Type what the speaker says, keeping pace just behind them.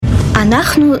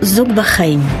אנחנו זוג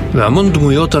בחיים.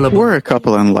 We're a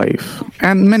couple in life,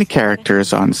 and many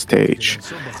characters on stage.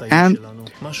 And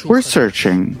we're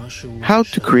searching how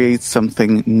to create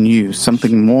something new,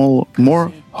 something more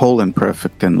whole and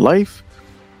perfect in life.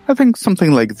 I think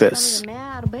something like this.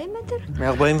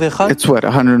 It's what,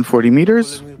 140 meters?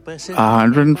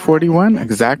 141,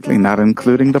 exactly, not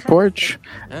including the porch.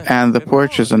 And the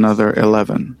porch is another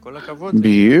 11.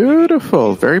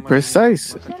 Beautiful, very precise.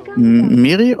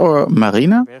 Miri or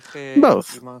Marina? Both.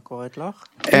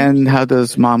 And how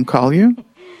does mom call you?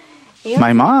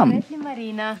 My mom.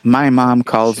 My mom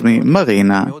calls me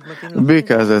Marina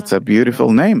because it's a beautiful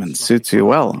name and suits you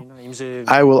well.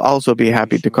 I will also be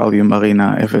happy to call you Marina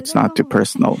if it's not too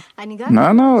personal.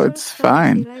 No, it's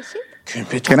fine.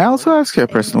 Can I also ask you a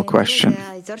personal question?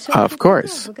 Of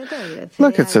course.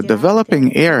 Look, it's a developing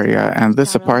area and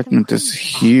this apartment is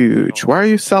huge. Why are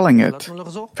you selling it?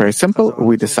 Very simple.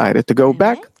 We decided to go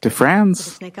back to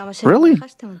France. Really?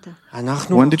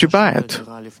 When did you buy it?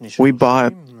 We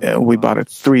bought it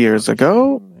 3 years ago,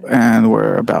 and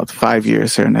we're about 5 years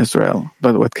here in Israel.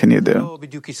 But what can you do?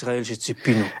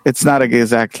 It's not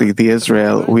exactly the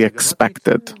Israel we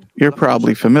expected. You're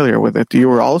probably familiar with it. You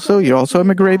also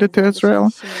immigrated to Israel?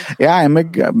 Yeah,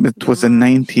 it was in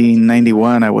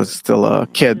 1991. I was still a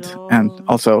kid. And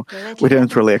also, we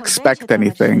didn't really expect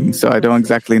anything. So I don't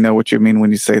exactly know what you mean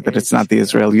when you say that it's not the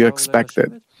Israel you expected.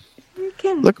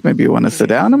 Look, maybe you want to sit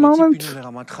down a moment?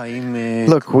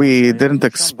 Look, we didn't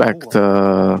expect,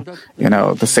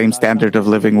 the same standard of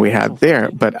living we had there,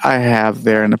 but I have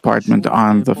there an apartment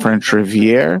on the French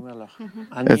Riviera.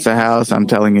 It's a house, I'm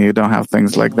telling you, you don't have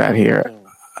things like that here.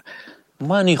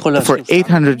 For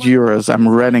 800 euros, I'm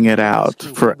renting it out.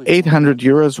 For 800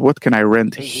 euros, what can I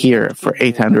rent here for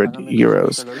 800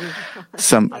 euros?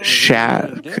 Some shack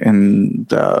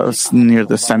near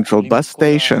the central bus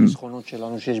station.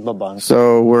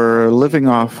 So we're living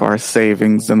off our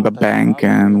savings in the bank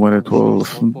and what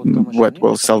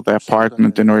will sell the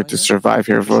apartment in order to survive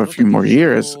here for a few more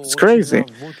years. It's crazy.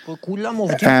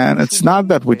 And it's not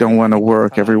that we don't want to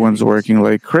work. Everyone's working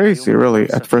like crazy, really.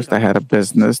 At first I had a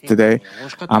business. Today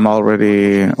I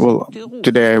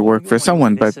work for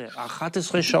someone, but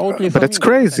it's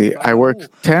crazy. I work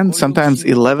 10, sometimes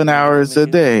 11 hours a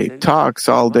day, talks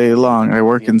all day long. I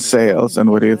work in sales, and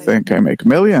what do you think? I make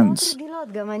millions.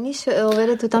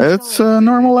 It's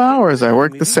normal hours. I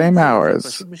work the same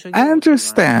hours. I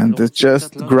understand. It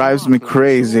just drives me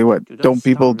crazy.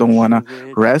 People don't want to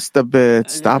rest a bit,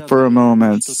 stop for a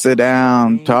moment, sit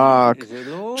down, talk,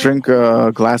 drink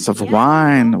a glass of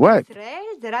wine? What?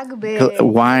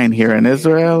 Wine here in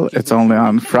Israel, it's only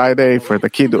on Friday for the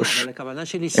Kiddush.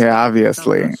 Yeah,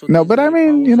 obviously. No, but I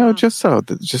mean, just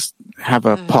have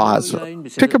a pause.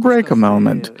 Take a break a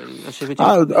moment.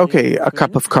 Okay, a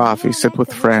cup of coffee, sit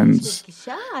with friends.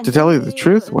 To tell you the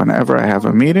truth, whenever I have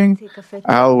a meeting,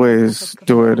 I always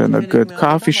do it in a good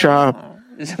coffee shop.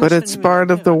 But it's part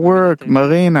of the work,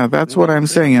 Marina. That's what I'm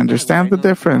saying. You understand the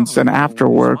difference? And after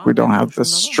work, we don't have the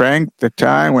strength, the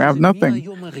time. We have nothing.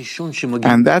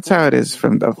 And that's how it is.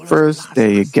 From the first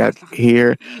day you get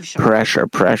here,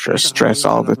 pressure, stress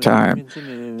all the time.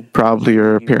 Probably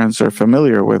your parents are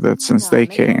familiar with it since they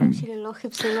came.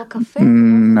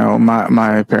 No,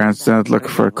 my parents didn't look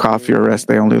for coffee or rest.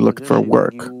 They only looked for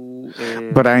work.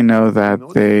 But I know that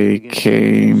they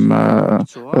came,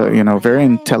 very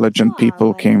intelligent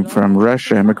people came from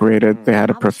Russia, immigrated. They had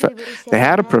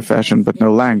a profession, but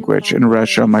no language. In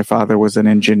Russia, my father was an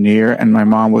engineer and my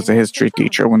mom was a history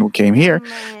teacher. When we came here,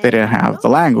 they didn't have the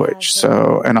language.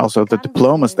 And also the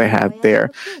diplomas they had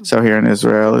there. So here in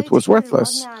Israel, it was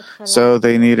worthless. So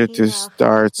they needed to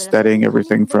start studying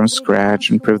everything from scratch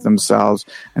and prove themselves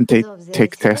and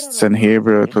take tests in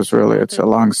Hebrew. It's a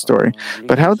long story.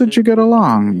 But how did you get along?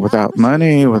 Without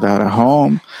money, without a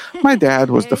home? My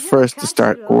dad was the first to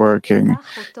start working.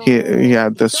 He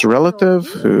had this relative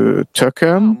who took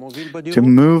him to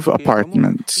move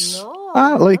apartments.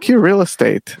 Like your real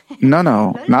estate. No,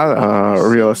 not a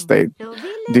real estate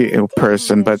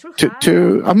person, but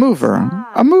to a mover.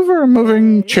 A mover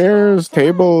moving chairs,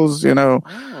 tables, A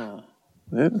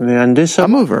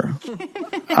mover.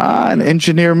 An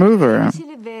engineer mover.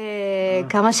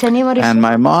 And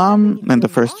my mom, in the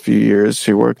first few years,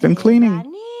 she worked in cleaning.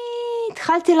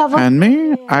 And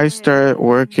me, I started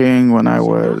working when I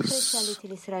was,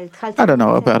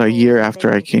 about a year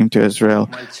after I came to Israel.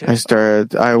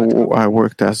 I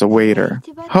worked as a waiter.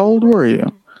 How old were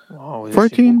you?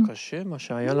 14?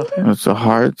 It's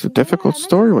a difficult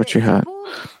story what you had.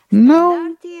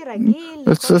 No,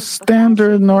 it's a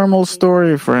standard, normal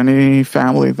story for any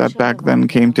family that back then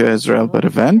came to Israel. But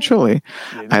eventually,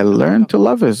 I learned to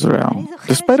love Israel,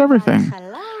 despite everything.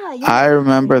 I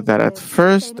remember that at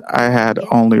first, I had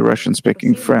only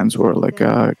Russian-speaking friends who were like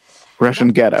a Russian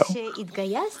ghetto.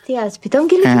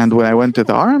 And when I went to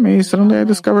the army, suddenly I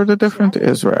discovered a different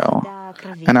Israel.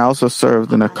 And I also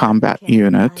served in a combat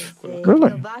unit.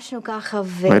 Really?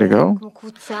 Way to go.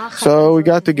 So we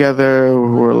got together, we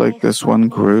were like this one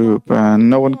group, and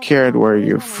no one cared where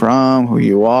you're from, who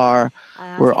you are.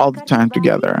 We're all the time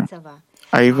together.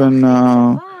 I even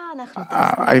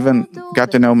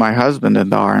got to know my husband in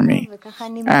the army.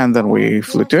 And then we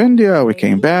flew to India, we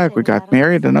came back, we got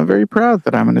married, and I'm very proud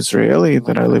that I'm an Israeli,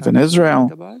 that I live in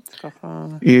Israel.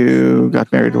 You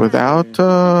got married without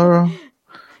a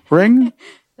ring?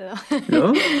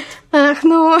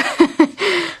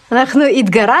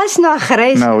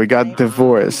 No, we got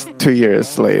divorced 2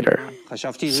 years later.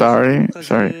 Sorry.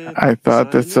 I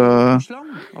thought it's a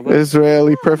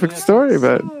Israeli perfect story,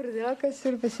 but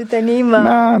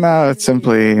no, it's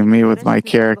simply me with my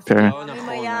character.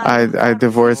 I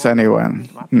divorce anyone.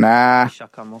 Nah,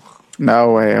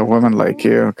 no way, a woman like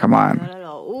you, come on.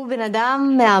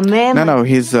 No,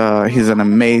 he's an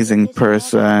amazing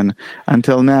person.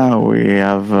 Until now, we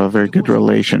have a very good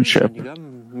relationship.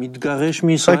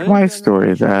 It's like my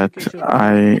story that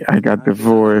I got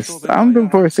divorced. I'm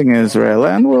divorcing Israel,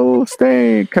 and we'll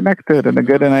stay connected in a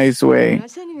good and nice way.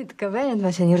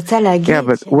 Yeah,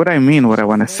 but what I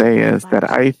want to say is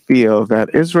that I feel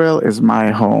that Israel is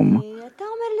my home.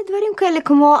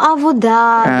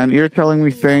 And you're telling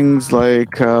me things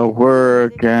like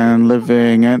work and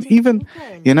living and even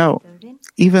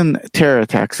terror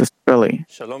attacks, especially.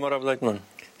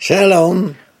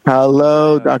 Shalom.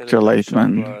 Hello, Dr.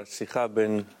 Leitman.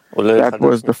 That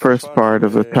was the first part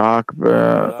of the talk.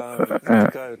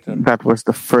 That was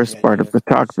the first part of the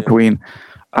talk between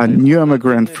a new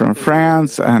immigrant from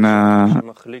France and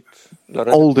an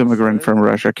old immigrant from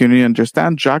Russia. Can you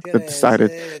understand Jacques that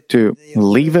decided to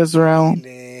leave Israel?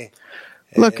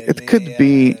 Look, it could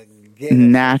be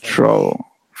natural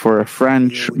for a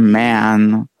French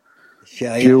man,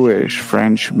 Jewish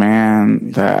French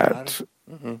man, that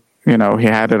he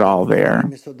had it all there,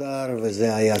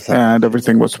 and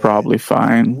everything was probably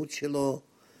fine.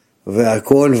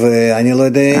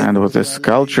 And with his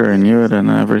culture and youth and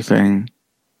everything.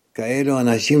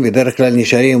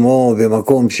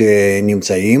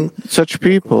 Such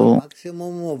people, they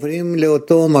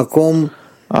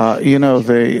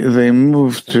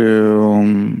move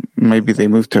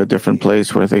to a different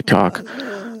place where they talk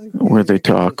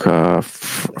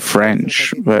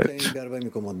French, but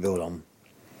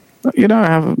I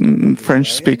have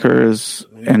French speakers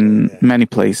in many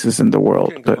places in the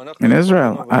world, but in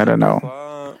Israel, I don't know.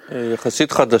 Yeah,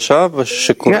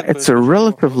 it's a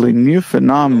relatively new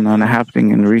phenomenon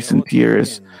happening in recent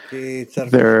years.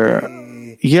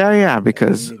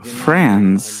 Because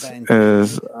France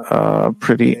is a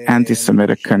pretty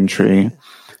anti-Semitic country,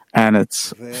 and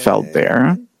it's felt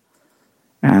there.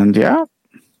 And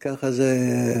that's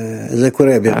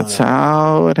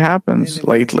how it happens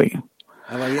lately.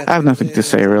 I have nothing to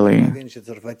say, really.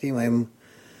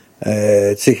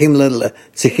 You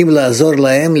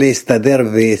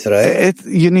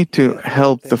need to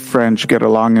help the French get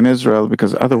along in Israel,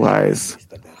 because otherwise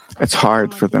it's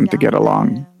hard for them to get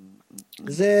along.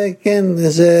 They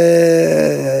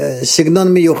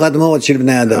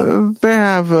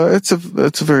have it's a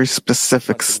very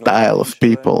specific style of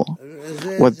people.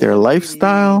 What their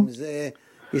lifestyle?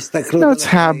 It's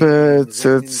habits.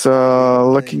 It's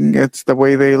it's the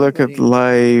way they look at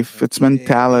life. It's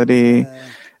mentality.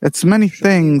 It's many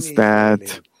things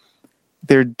that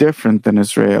they're different than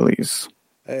Israelis.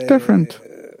 Different.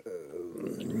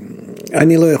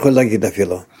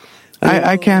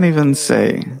 I can't even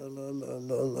say.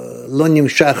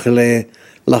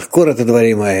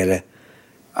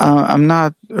 I'm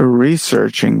not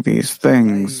researching these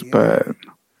things, but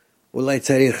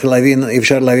maybe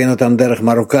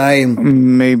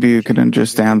you can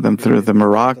understand them through the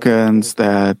Moroccans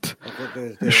that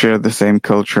share the same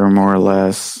culture, more or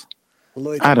less.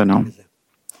 I don't know.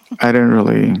 I didn't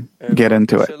really get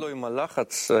into it.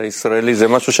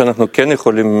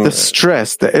 The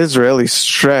stress, the Israeli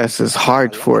stress is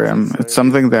hard for him. It's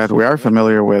something that we are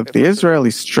familiar with. The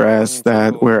Israeli stress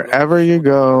that wherever you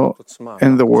go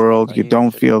in the world, you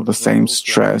don't feel the same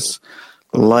stress.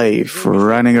 Life,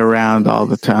 running around all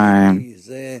the time.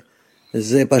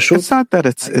 It's not that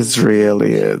it's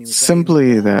Israeli, it's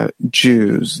simply that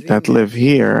Jews that live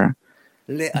here,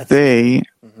 they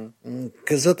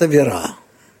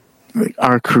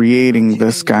are creating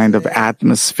this kind of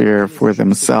atmosphere for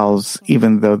themselves,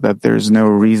 even though that there's no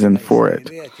reason for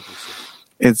it.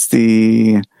 It's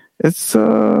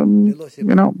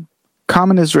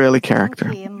common Israeli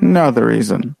character. No other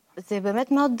reason.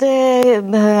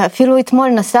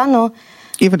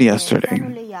 Even yesterday,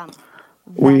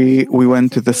 we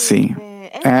went to the sea,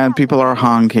 and people are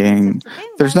honking.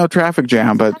 There's no traffic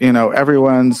jam, but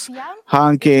everyone's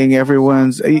honking.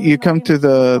 You come to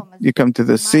the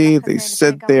sea. They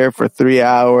sit there for 3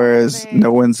 hours.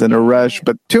 No one's in a rush.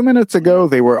 But 2 minutes ago,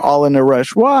 they were all in a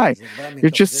rush. Why? You're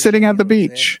just sitting at the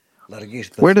beach.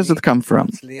 Where does it come from?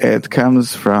 It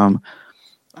comes from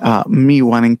me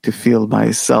wanting to feel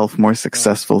myself more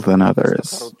successful than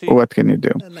others. What can you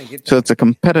do? So it's a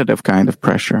competitive kind of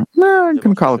pressure. No, I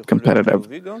can call it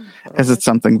competitive. Is it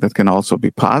something that can also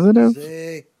be positive?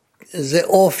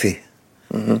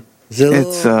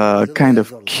 It's a kind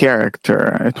of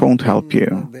character. It won't help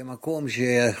you.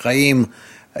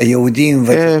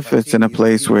 If it's in a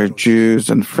place where Jews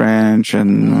and French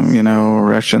and,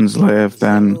 Russians live,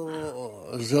 then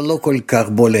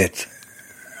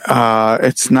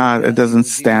it doesn't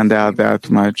stand out that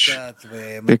much,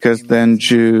 because then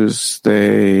Jews,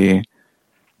 they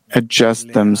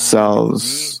adjust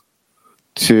themselves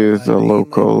to the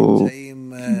local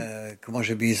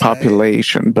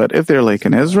population. But if they're like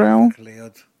in Israel,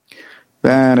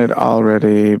 then it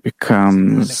already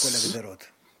becomes,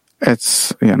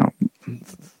 it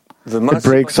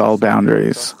breaks all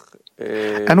boundaries.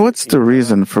 And what's the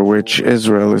reason for which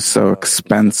Israel is so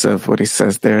expensive? What he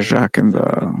says there, Jacques, in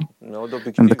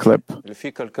the clip.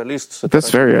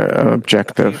 That's very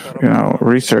objective.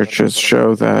 Researchers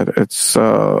show that it's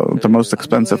the most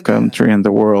expensive country in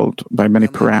the world by many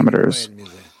parameters.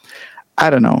 I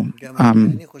don't know.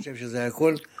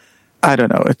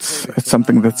 It's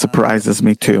something that surprises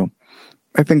me too.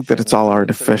 I think that it's all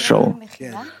artificial.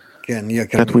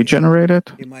 That we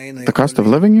generated? The cost of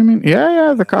living, you mean?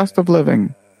 Yeah, the cost of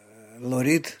living.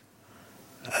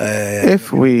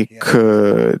 If we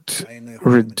could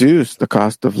reduce the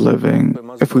cost of living,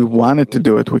 if we wanted to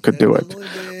do it, we could do it.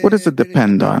 What does it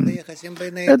depend on?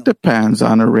 It depends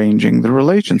on arranging the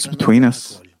relations between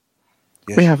us.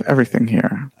 We have everything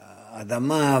here.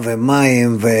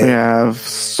 We have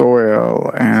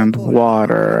soil and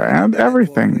water and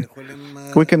everything.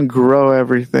 We can grow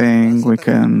everything. We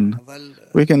can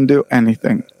do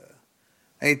anything.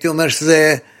 I'd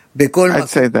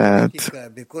say that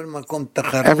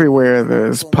everywhere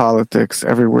there's politics,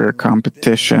 everywhere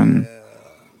competition,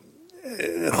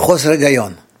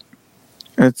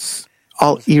 it's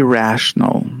all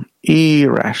irrational.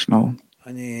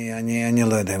 I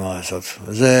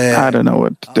don't know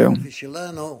what to do.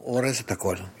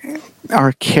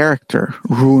 Our character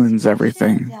ruins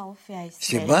everything.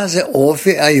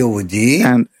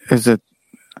 And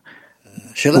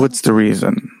what's the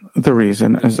reason? The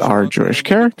reason is our Jewish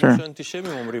character.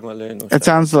 It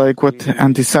sounds like what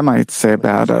anti-Semites say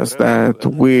about us, that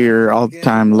we're all the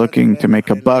time looking to make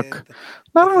a buck.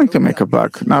 Not only to make a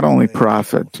buck, not only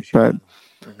profit, but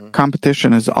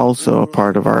competition is also a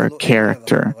part of our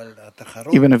character.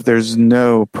 Even if there's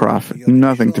no profit,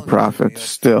 nothing to profit,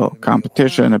 still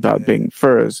competition about being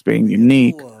first, being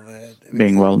unique,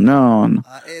 being well known.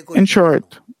 In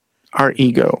short, our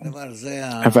ego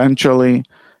eventually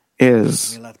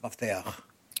is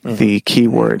the key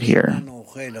word here.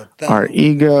 Our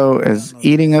ego is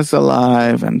eating us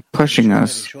alive and pushing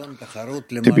us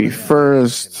to be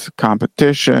first,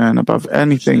 competition above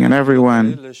anything and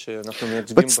everyone.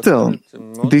 But still,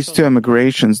 these two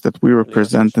immigrations that we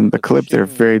represent in the clip, they're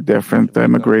very different. The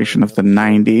immigration of the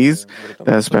 90s,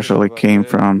 that especially came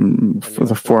from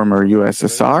the former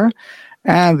USSR,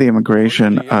 and the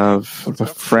immigration of the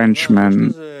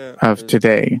Frenchmen of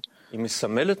today. Does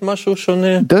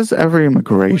every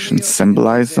immigration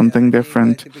symbolize something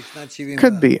different?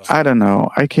 Could be. I don't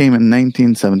know. I came in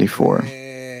 1974.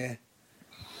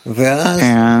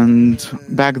 And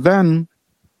back then,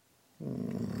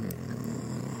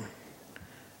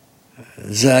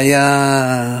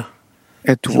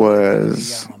 it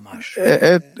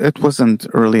wasn't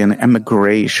really an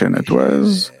emigration. It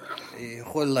was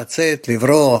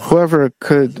whoever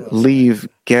could leave,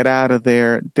 get out of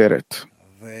there, did it.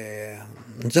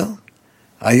 And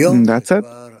that's it.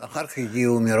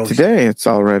 Today, it's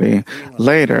already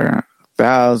later.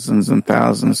 Thousands and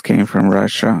thousands came from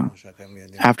Russia.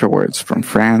 Afterwards, from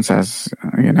France, as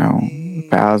you know,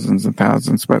 thousands and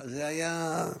thousands. But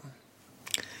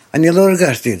I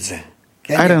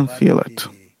don't feel it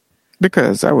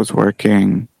because I was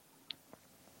working.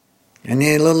 I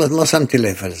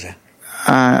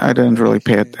didn't really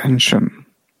pay attention.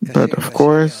 But of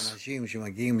course,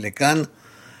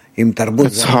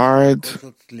 it's hard,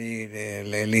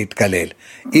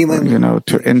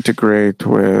 to integrate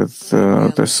with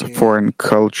this foreign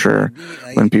culture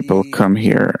when people come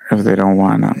here if they don't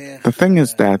wanna. The thing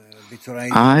is that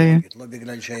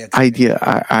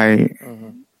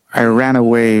I ran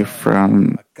away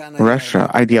from Russia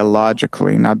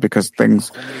ideologically, not because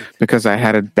I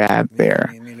had it bad there.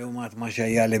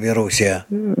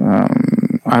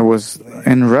 I was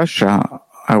in Russia.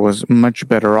 I was much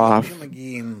better off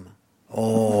than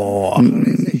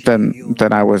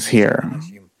I was here.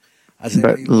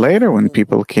 But later, when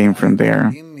people came from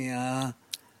there,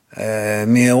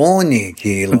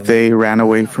 they ran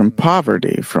away from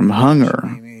poverty, from hunger,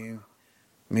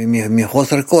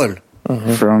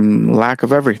 from lack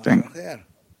of everything.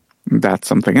 That's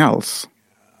something else.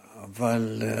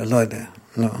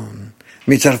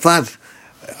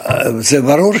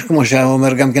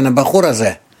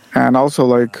 And also,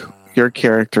 like your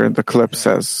character in the clip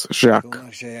says, Jacques,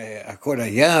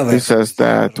 he says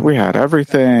that we had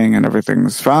everything and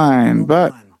everything's fine,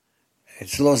 but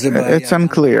it's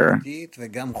unclear.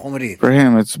 For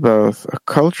him, it's both a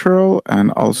cultural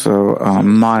and also a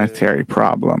monetary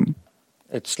problem.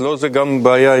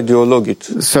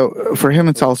 So for him,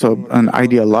 it's also an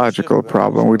ideological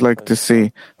problem. We'd like to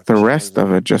see the rest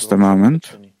of it just a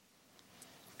moment.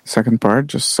 Second part,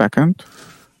 just a second.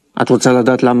 You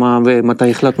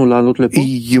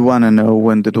want to know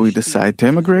when did we decide to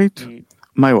immigrate?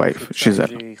 My wife, she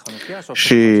said.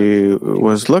 She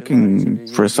was looking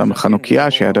for some Chanukiah.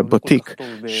 She had a boutique.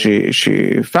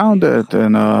 She found it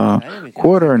in a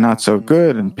quarter not so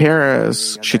good in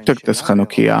Paris. She took this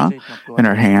Chanukiah in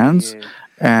her hands,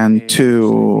 and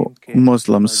two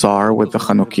Muslims saw her with the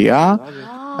Chanukiah,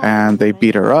 and they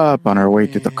beat her up on her way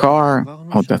to the car.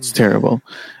 Oh, that's terrible.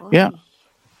 Yeah.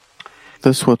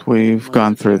 This is what we've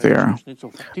gone through there.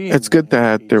 It's good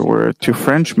that there were two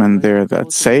Frenchmen there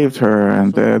that saved her,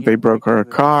 and they broke her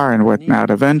car and whatnot.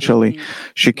 Eventually,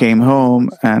 she came home,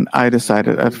 and I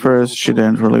decided at first she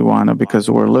didn't really want to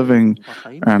because we're living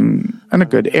in a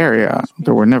good area.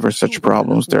 There were never such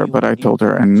problems there, but I told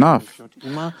her, enough.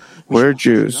 We're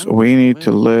Jews. We need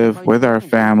to live with our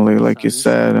family, like you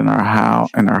said, in our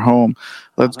home.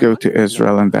 Let's go to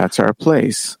Israel, and that's our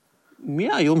place.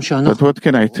 But what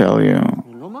can I tell you?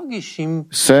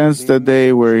 Since the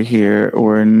day we're here,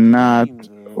 we're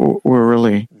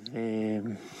really,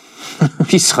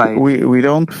 we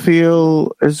don't feel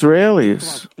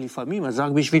Israelis.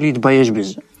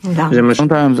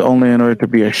 Sometimes only in order to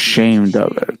be ashamed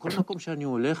of it.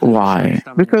 Why?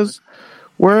 Because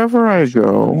wherever I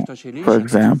go, for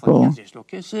example,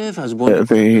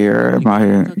 they hear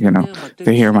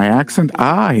my accent.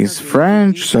 He's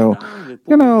French, so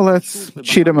let's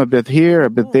cheat him a bit here, a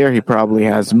bit there. He probably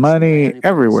has money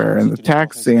everywhere, in the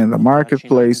taxi, in the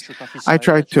marketplace. I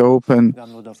tried to open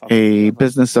a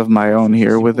business of my own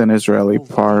here with an Israeli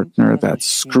partner that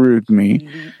screwed me.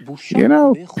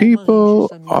 People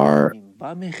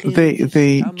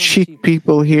they cheat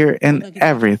people here in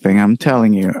everything. I'm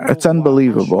telling you, it's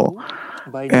unbelievable.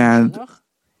 And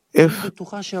if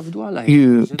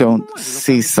you don't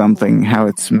see something, how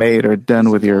it's made or done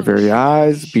with your very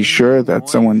eyes, be sure that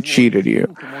someone cheated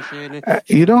you.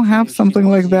 You don't have something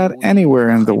like that anywhere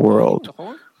in the world.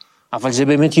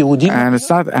 And it's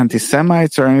not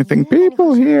anti-Semites or anything.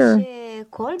 People here,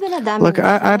 look,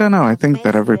 I don't know. I think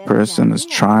that every person is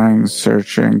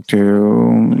searching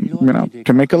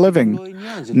to make a living.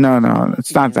 No,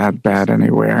 it's not that bad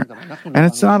anywhere. And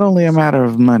it's not only a matter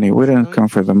of money. We didn't come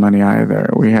for the money either.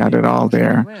 We had it all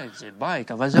there.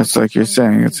 It's like you're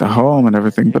saying, it's a home and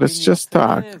everything, but it's just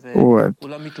talk. What?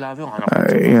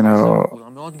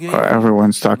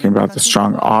 Everyone's talking about the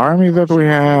strong army that we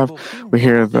have. We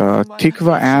hear the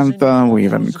Tikva anthem. We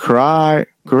even cry.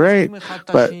 Great.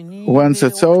 But once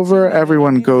it's over,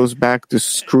 everyone goes back to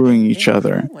screwing each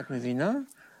other.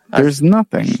 There's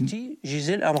nothing.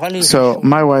 So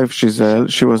my wife, Giselle,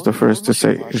 she was the first to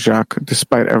say, Jacques,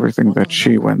 despite everything that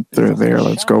she went through there,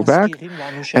 let's go back.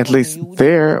 At least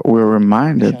there, we're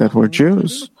reminded that we're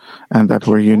Jews and that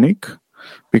we're unique.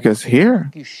 Because here,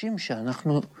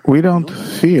 we don't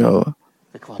feel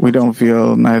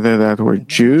neither that we're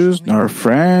Jews, nor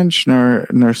French,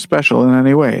 nor special in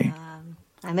any way.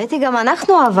 Well,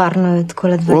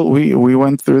 we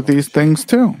went through these things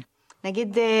too. My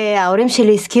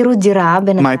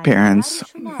parents,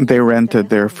 they rented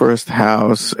their first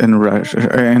house in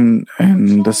Russia, in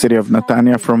the city of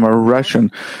Netanya, from a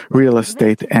Russian real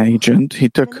estate agent. He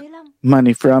took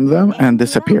money from them and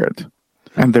disappeared.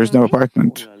 And there's no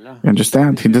apartment. You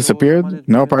understand? He disappeared,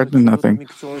 no partner, nothing.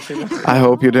 I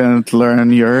hope you didn't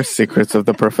learn your secrets of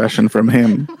the profession from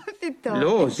him.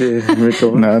 No.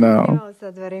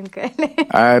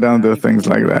 I don't do things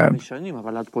like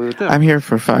that. I'm here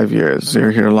for 5 years.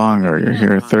 You're here longer. You're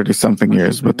here 30-something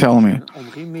years. But tell me,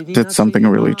 did something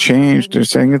really change? They're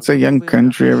saying it's a young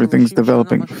country, everything's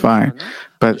developing. Fine.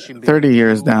 But 30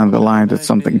 years down the line, did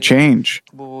something change?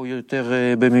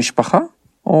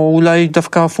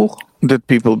 Did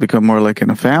people become more like in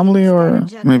a family, or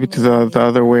maybe to the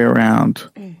other way around?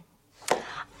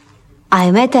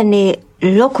 I'm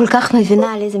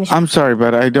sorry,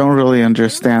 but I don't really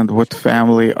understand what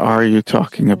family are you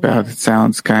talking about. It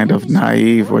sounds kind of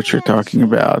naive what you're talking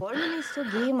about.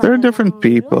 There are different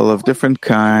people of different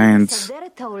kinds,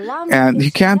 and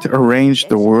you can't arrange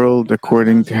the world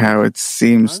according to how it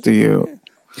seems to you.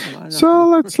 So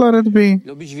let's let it be.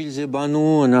 This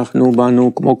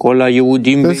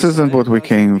isn't what we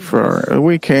came for.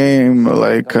 We came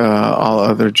like all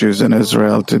other Jews in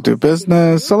Israel to do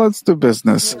business, so let's do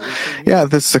business. Yeah,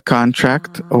 this is a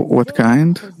contract. What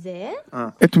kind?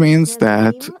 It means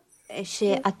that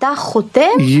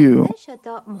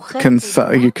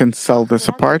you can sell this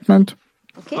apartment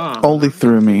only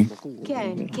through me.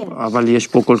 I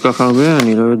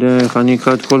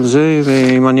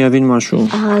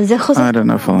don't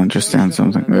know if I'll understand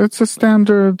something. It's a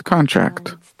standard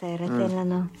contract. If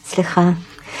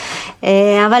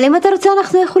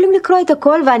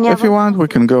you want, we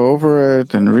can go over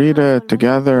it and read it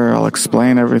together. I'll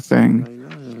explain everything.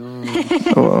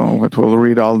 But we'll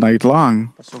read all night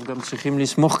long.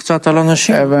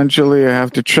 Eventually, you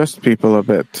have to trust people a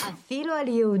bit.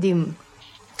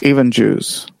 Even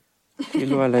Jews.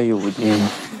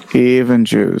 Even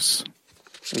Jews.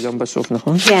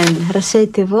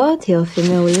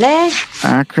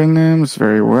 Acronyms,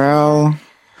 very well.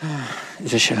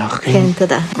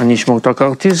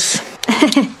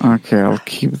 Okay, I'll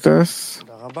keep this.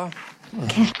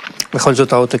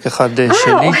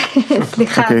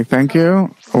 Okay, thank you.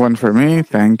 One for me,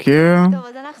 thank you.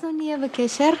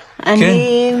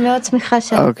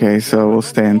 Okay, so we'll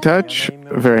stay in touch.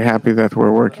 Very happy that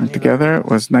we're working together. It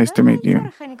was nice to meet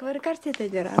you.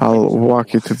 I'll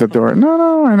walk you to the door.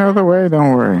 No, I know the way,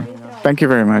 don't worry. Thank you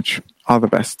very much. All the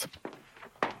best.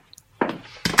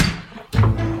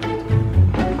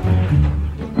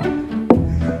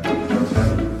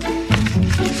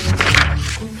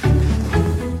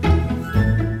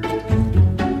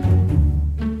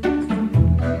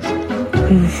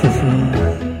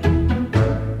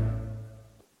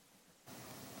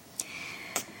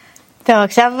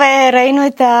 Okay,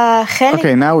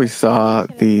 now we saw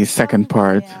the second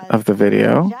part of the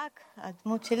video,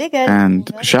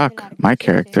 and Jacques, my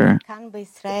character,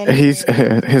 his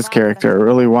character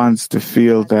really wants to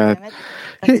feel that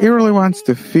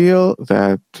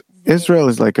Israel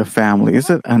is like a family. Is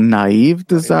it a naive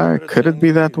desire? Could it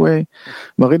be that way?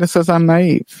 Marina says I'm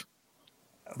naive.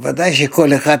 Of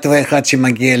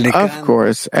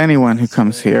course, anyone who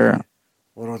comes here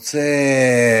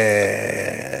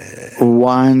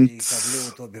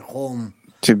wants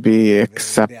to be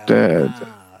accepted,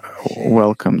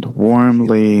 welcomed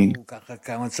warmly,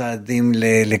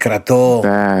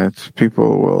 that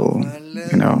people will,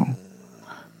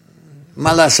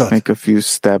 make a few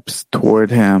steps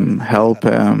toward him, help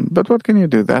him. But what can you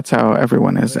do? That's how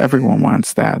everyone is. Everyone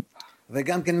wants that. And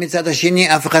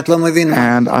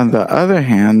on the other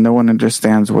hand, no one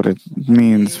understands what it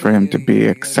means for him to be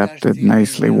accepted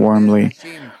nicely, warmly.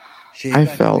 I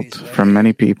felt from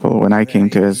many people when I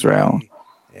came to Israel,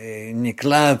 and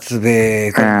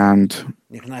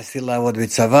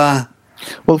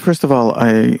well, first of all,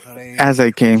 as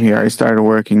I came here, I started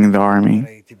working in the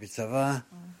army.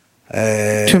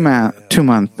 2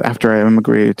 months after I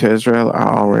immigrated to Israel,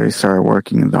 I already started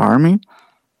working in the army,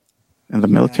 in the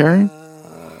military.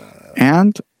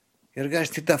 And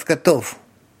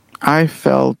I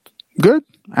felt good,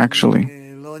 actually.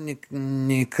 I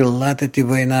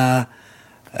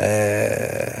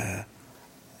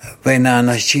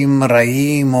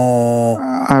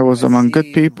was among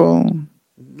good people.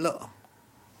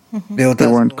 They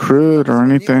weren't crude or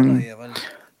anything.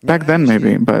 Back then,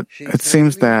 maybe, but it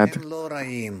seems that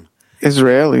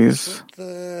Israelis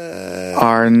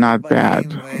are not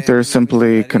bad. They're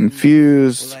simply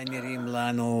confused.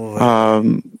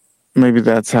 Maybe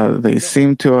that's how they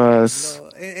seem to us.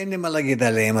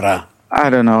 I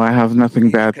don't know. I have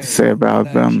nothing bad to say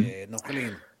about them.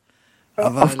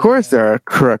 Of course, there are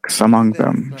crooks among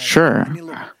them, sure.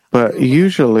 But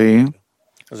usually,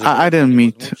 I didn't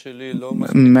meet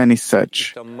many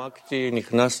such.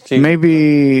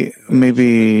 Maybe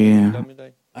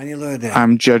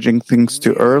I'm judging things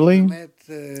too early?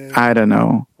 I don't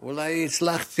know.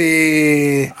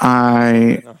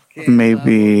 I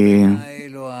maybe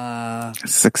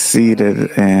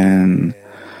succeeded in,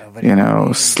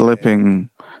 slipping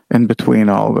in between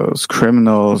all those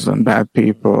criminals and bad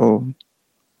people.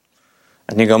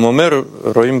 אני גם אומר,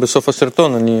 רואים בסוף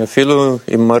הסרטון, אני אפילו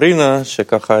עם מרינה,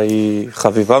 שככה היא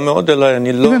חביבה מאוד אליי,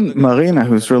 אני לא... Even Marina,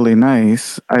 who's really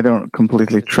nice, I don't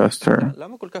completely trust her.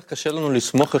 למה כל כך קשה לנו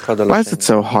לסמוך אחד על Why השני? is it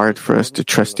so hard for us to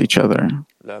trust each other?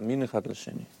 להאמין אחד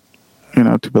לשני.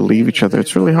 To believe each other,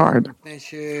 it's really hard.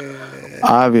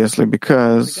 Obviously,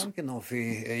 because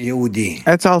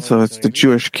it's the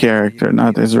Jewish character,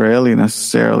 not Israeli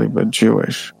necessarily, but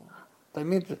Jewish.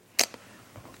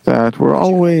 That we're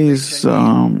always,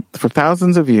 for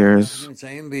thousands of years,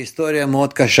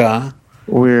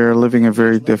 we're living a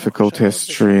very difficult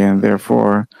history, and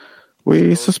therefore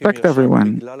we suspect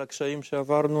everyone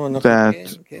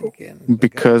that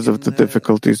because of the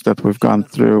difficulties that we've gone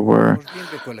through, we're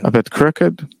a bit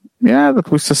crooked. Yeah, that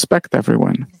we suspect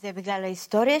everyone.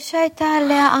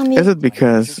 Is it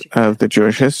because of the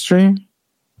Jewish history?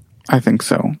 I think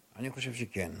so.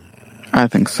 I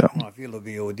think so.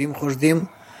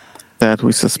 That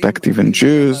we suspect even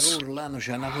Jews.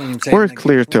 Were it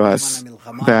clear to us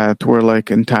that we're like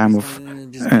in time of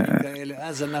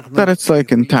that it's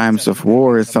like in times of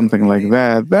war or something like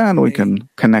that, then we can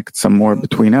connect some more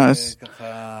between us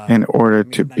in order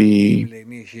to be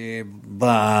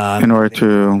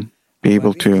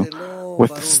able to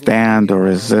withstand or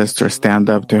resist or stand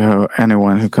up to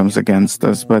anyone who comes against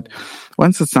us. But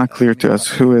once it's not clear to us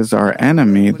who is our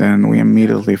enemy, then we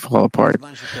immediately fall apart.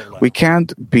 We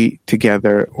can't be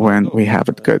together when we have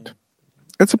it good.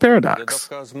 It's a paradox.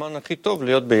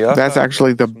 That's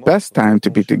actually the best time to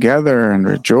be together and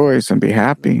rejoice and be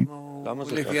happy.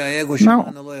 No.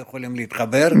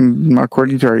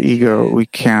 According to our ego, we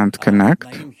can't connect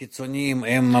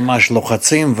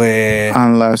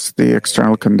unless the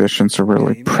external conditions are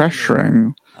really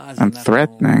pressuring and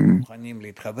threatening.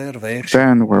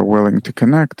 Then we're willing to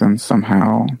connect and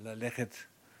somehow.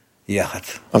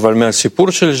 But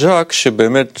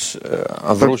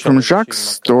from Jacques'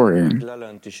 story,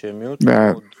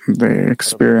 that they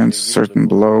experienced a certain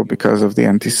blow because of the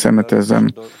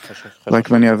anti-Semitism,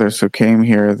 like many others who came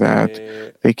here, that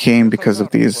they came because of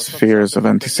these fears of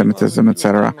anti-Semitism,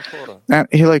 etc. And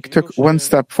he took one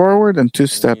step forward and two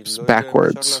steps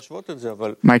backwards.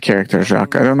 My character,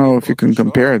 Jacques, I don't know if you can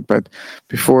compare it, but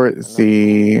before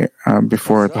the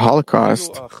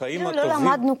Holocaust,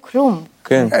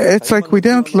 it's like we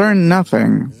didn't learn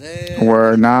nothing.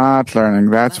 We're not learning,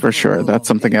 that's for sure. That's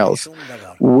something else.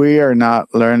 We are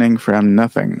not learning from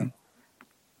nothing.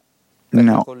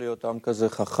 No.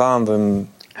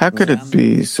 How could it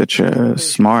be such a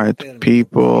smart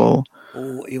people?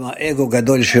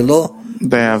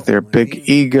 They have their big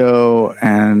ego,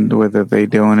 and whether they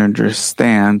don't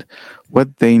understand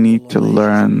what they need to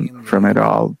learn from it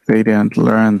all. They didn't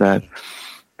learn that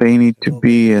they need to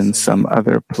be in some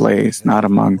other place, not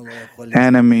among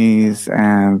enemies,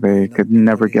 and they could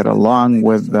never get along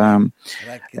with them,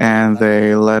 and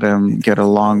they let him get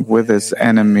along with his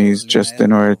enemies just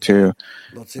in order to,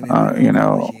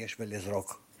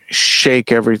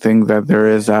 shake everything that there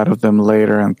is out of them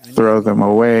later and throw them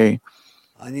away.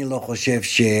 I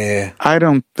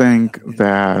don't think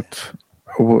that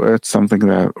it's something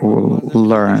that we'll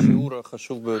learn.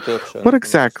 What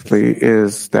exactly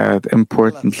is that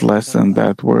important lesson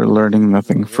that we're learning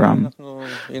nothing from?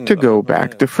 To go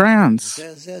back to France.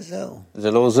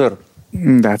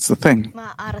 That's the thing.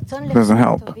 It doesn't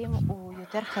help.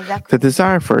 The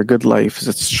desire for a good life, is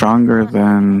it stronger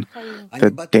than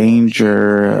the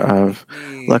danger of...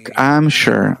 Look, I'm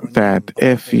sure that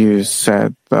if you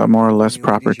set the more or less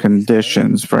proper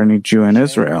conditions for any Jew in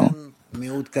Israel,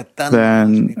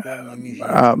 then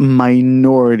a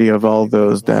minority of all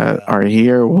those that are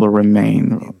here will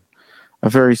remain. A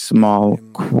very small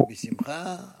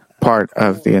part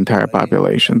of the entire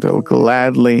population. They'll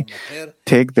gladly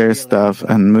take their stuff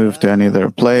and move to any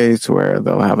other place where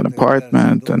they'll have an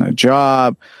apartment and a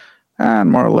job,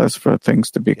 and more or less for things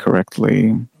to be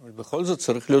correctly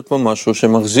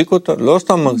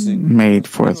made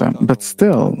for them. But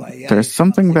still, there's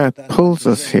something that pulls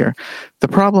us here. The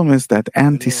problem is that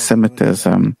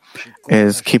anti-Semitism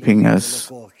is keeping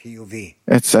us...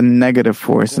 It's a negative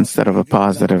force instead of a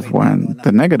positive one.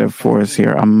 The negative force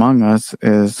here among us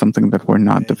is something that we're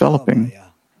not developing.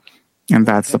 And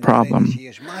that's the problem.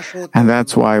 And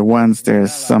that's why once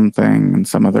there's something in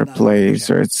some other place,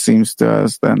 or it seems to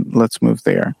us, then let's move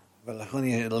there.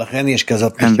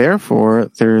 And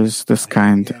therefore, there's this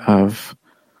kind of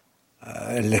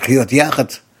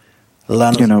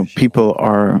People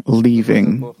are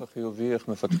leaving.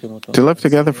 To live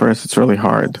together for us, it's really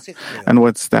hard. And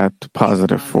what's that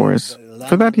positive force?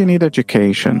 For that, you need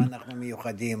education.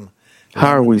 How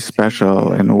are we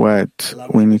special and what?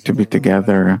 We need to be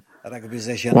together.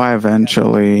 Why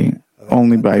eventually?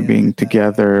 Only by being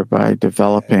together, by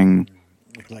developing,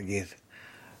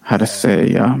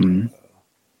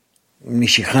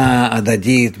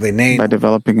 by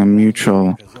developing a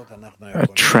mutual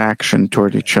attraction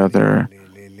toward each other,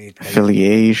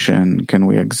 affiliation, can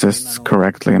we exist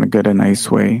correctly in a good and nice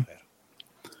way.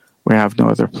 We have no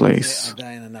other place.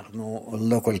 This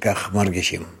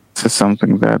is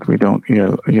something that we don't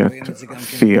yet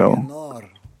feel.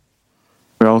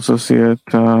 We also see it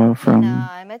from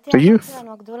the youth.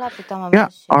 Yeah,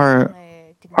 our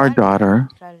daughter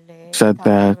said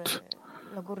that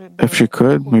if she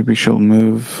could, maybe she'll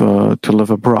move to live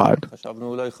abroad.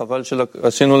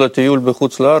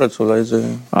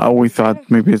 We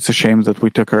thought maybe it's a shame that we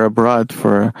took her abroad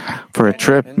for a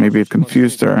trip. Maybe it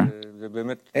confused her.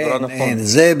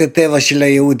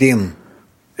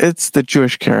 It's the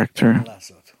Jewish character.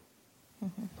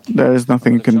 There is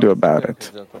nothing you can do about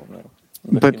it.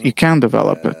 But you can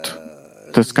develop it,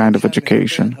 this kind of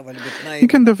education. You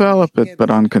can develop it,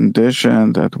 but on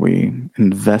condition that we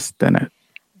invest in it.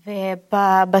 And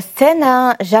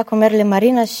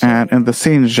in the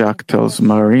scene, Jacques tells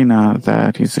Marina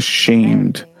that he's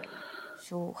ashamed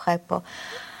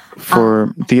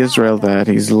for the Israel that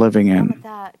he's living in.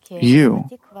 You,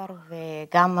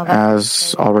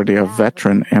 as already a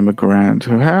veteran immigrant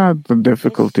who had the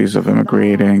difficulties of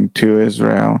immigrating to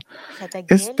Israel,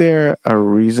 is there a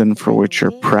reason for which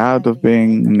you're proud of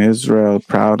being in Israel,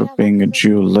 proud of being a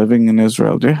Jew living in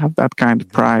Israel? Do you have that kind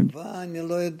of pride? Pride,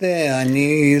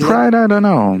 I don't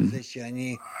know.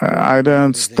 I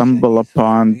don't stumble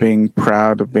upon being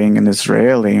proud of being an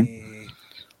Israeli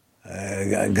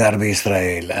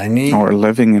or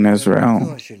living in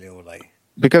Israel.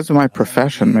 Because of my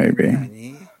profession, maybe.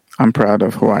 I'm proud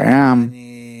of who I am.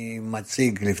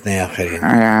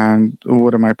 And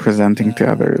what am I presenting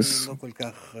to others?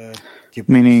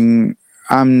 Meaning,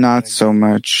 I'm not so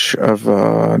much of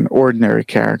an ordinary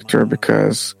character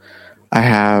because I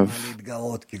have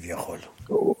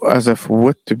as if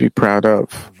what to be proud of.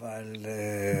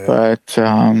 But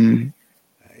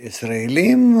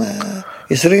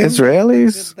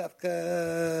Israelis,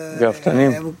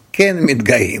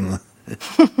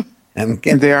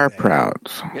 they are proud.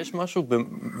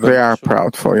 They are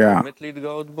proudful, yeah.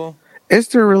 Is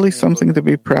there really something to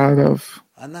be proud of?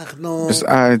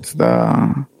 Besides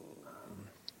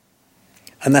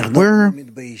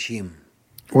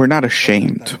we're not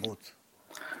ashamed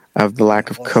of the lack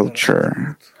of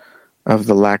culture, of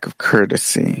the lack of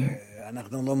courtesy.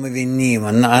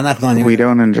 We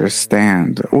don't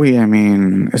understand. I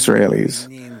mean Israelis.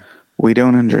 We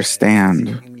don't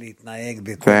understand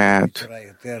that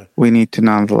we need to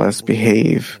nonetheless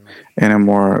behave in a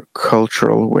more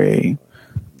cultural way,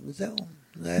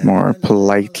 more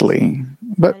politely.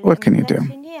 But what can you do?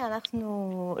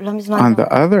 On the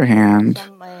other hand,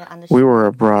 we were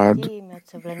abroad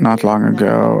not long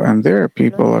ago, and there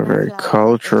people are very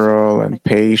cultural and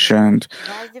patient.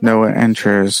 No one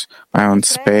enters my own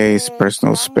space,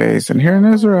 personal space. And here in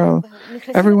Israel,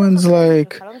 everyone's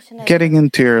like getting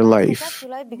into your life,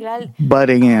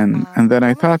 butting in. And then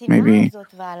I thought maybe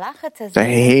the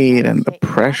hate and the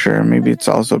pressure, maybe it's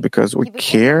also because we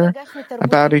care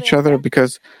about each other,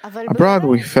 because abroad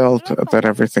we felt that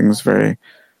everything's very,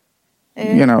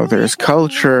 there's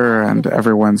culture and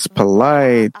everyone's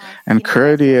polite and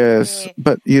courteous,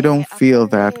 but you don't feel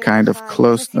that kind of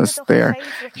closeness there.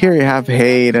 Here you have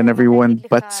hate and everyone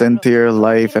butts into your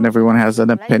life and everyone has an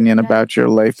opinion about your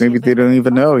life. Maybe they don't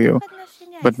even know you,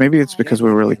 but maybe it's because we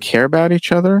really care about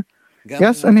each other.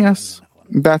 Yes and yes.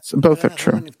 Both are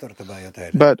true.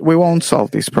 But we won't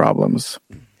solve these problems.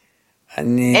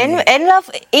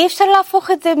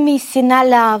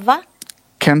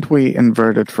 Can't we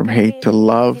invert it from hate to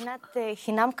love?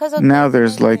 Now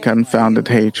there's like unfounded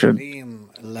hatred.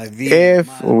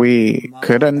 If we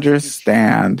could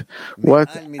understand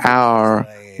what our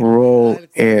role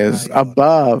is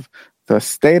above the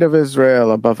state of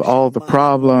Israel, above all the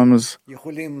problems,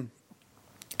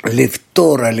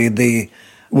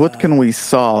 what can we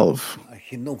solve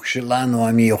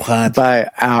by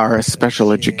our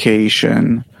special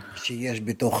education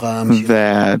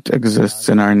that exists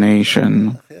in our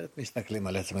nation?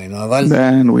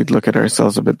 Then we'd look at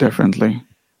ourselves a bit differently.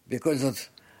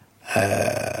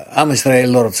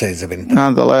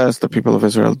 Nonetheless, the people of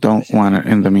Israel don't want it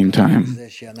in the meantime.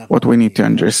 What we need to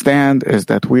understand is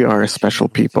that we are a special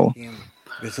people.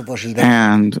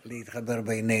 and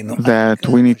that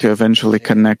we need to eventually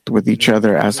connect with each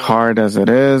other as hard as it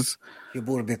is,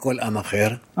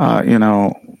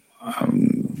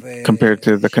 compared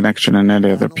to the connection in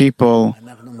any other people,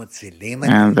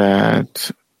 and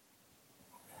that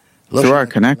through our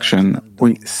connection,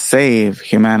 we save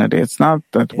humanity. It's not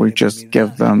that we just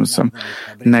give them some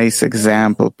nice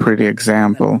example, pretty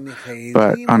example,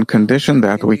 but on condition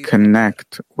that we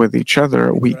connect with each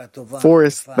other, we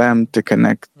force them to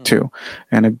connect too,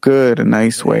 in a good, a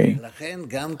nice way.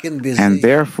 And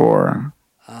therefore,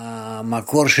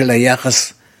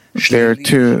 there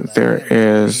too, there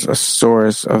is a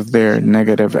source of their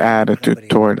negative attitude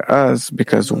toward us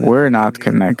because we're not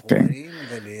connecting.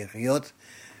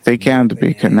 They can't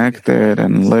be connected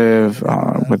and live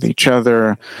with each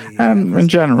other. And in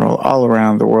general, all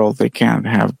around the world, they can't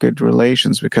have good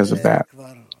relations because of that.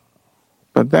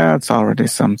 But that's already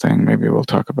something. Maybe we'll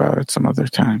talk about it some other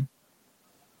time.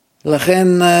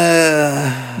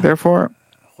 Therefore,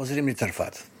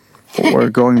 we're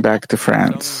going back to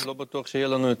France. But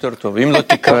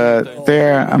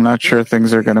there, I'm not sure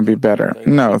things are going to be better.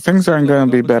 No, things aren't going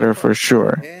to be better for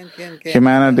sure.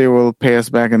 Humanity will pay us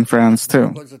back in France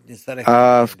too.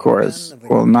 Of course,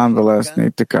 we'll nonetheless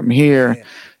need to come here,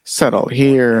 settle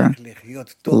here,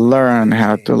 learn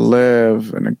how to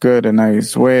live in a good and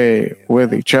nice way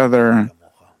with each other,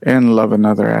 and love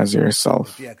another as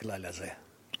yourself,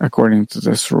 according to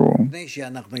this rule.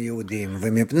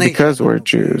 Because we're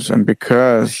Jews and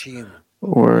because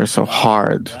we're so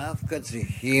hard,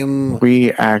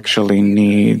 we actually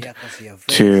need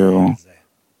to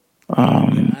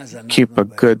keep a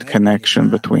good connection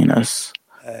between us.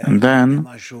 And then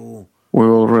we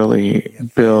will really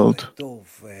build, we'll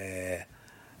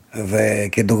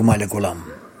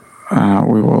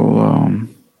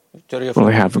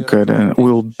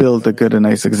build a good and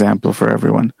nice example for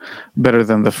everyone. Better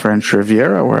than the French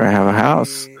Riviera where I have a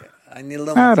house. I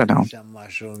don't know.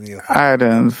 I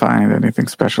didn't find anything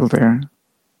special there.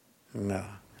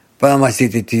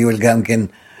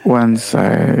 Once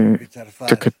I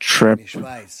took a trip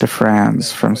to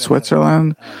France from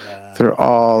Switzerland, through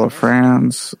all of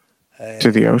France, to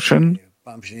the ocean.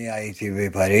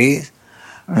 The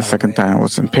second time I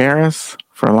was in Paris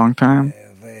for a long time.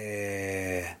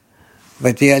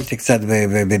 And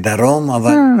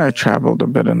I traveled a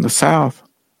bit in the south.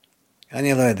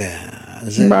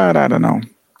 But I don't know.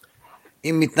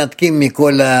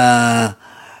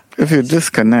 If you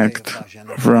disconnect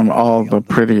from all the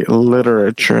pretty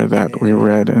literature that we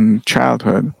read in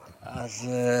childhood,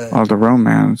 all the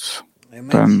romance,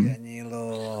 then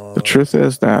the truth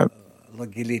is that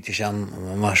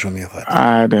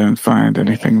I didn't find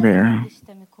anything there.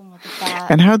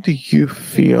 And how do you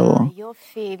feel?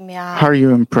 How are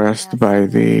you impressed by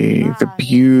the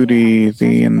beauty,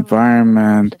 the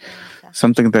environment,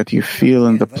 something that you feel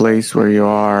in the place where you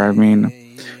are? I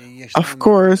mean, of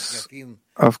course,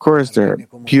 there are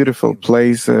beautiful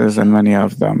places, and many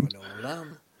of them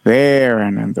there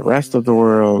and in the rest of the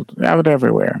world, out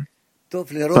everywhere.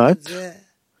 But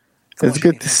it's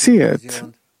good to see it.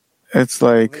 It's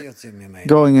like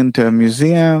going into a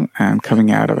museum and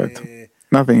coming out of it.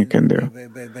 Nothing you can do.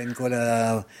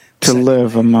 To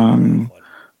live among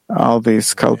all these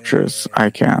sculptures, I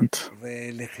can't.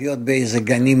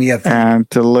 And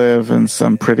to live in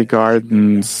some pretty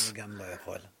gardens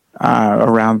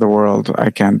around the world, I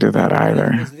can't do that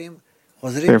either.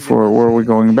 Therefore, where are we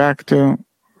going back to?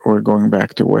 We're going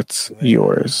back to what's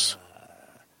yours.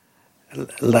 And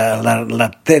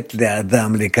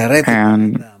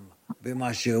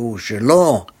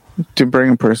to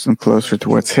bring a person closer to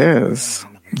what's his,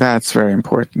 that's very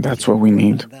important. That's what we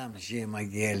need.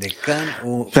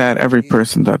 That every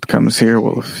person that comes here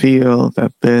will feel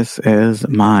that this is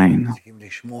mine.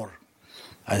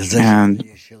 And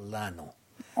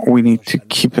we need to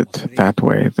keep it that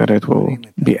way, that it will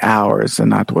be ours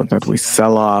and not that we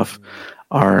sell off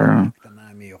our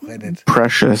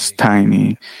precious,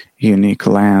 tiny, unique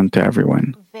land to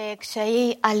everyone. And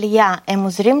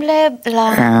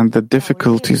the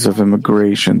difficulties of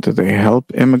immigration, do they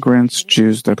help immigrants,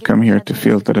 Jews that come here to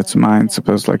feel that it's mine?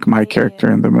 Suppose like my character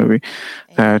in the movie,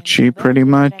 that she pretty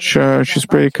much, she's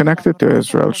pretty connected to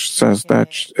Israel. She says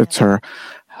that it's her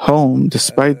home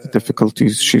despite the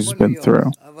difficulties she's been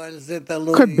through.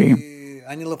 Could be.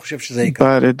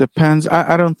 But it depends.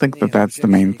 I don't think that that's the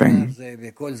main thing.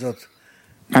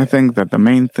 I think that the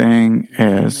main thing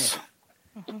is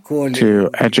to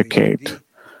educate,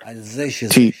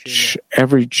 teach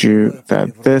every Jew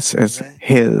that this is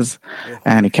his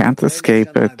and he can't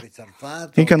escape it.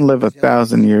 He can live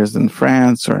 1,000 years in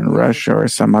France or in Russia or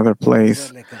some other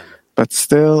place, but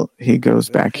still he goes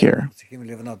back here.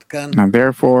 And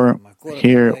therefore,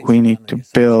 here we need to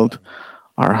build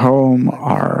our home,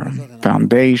 our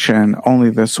foundation. Only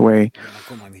this way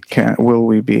will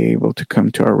we be able to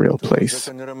come to a real place.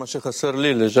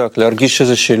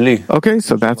 Okay,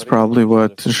 so that's probably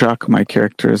what Jacques, my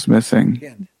character, is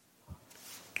missing.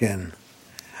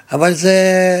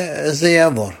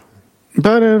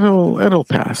 But it'll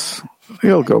pass.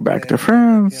 You'll go back to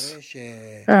France,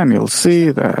 and you'll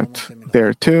see that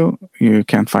there too you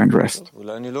can find rest.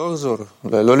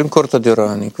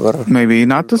 Maybe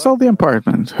not to sell the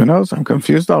apartment. Who knows? I'm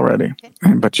confused already.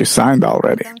 But you signed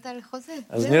already.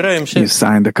 You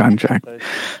signed the contract.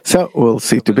 So we'll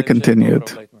see, to be continued.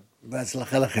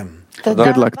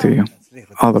 Good luck to you.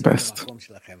 All the best.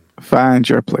 Find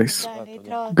your place.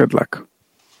 Good luck.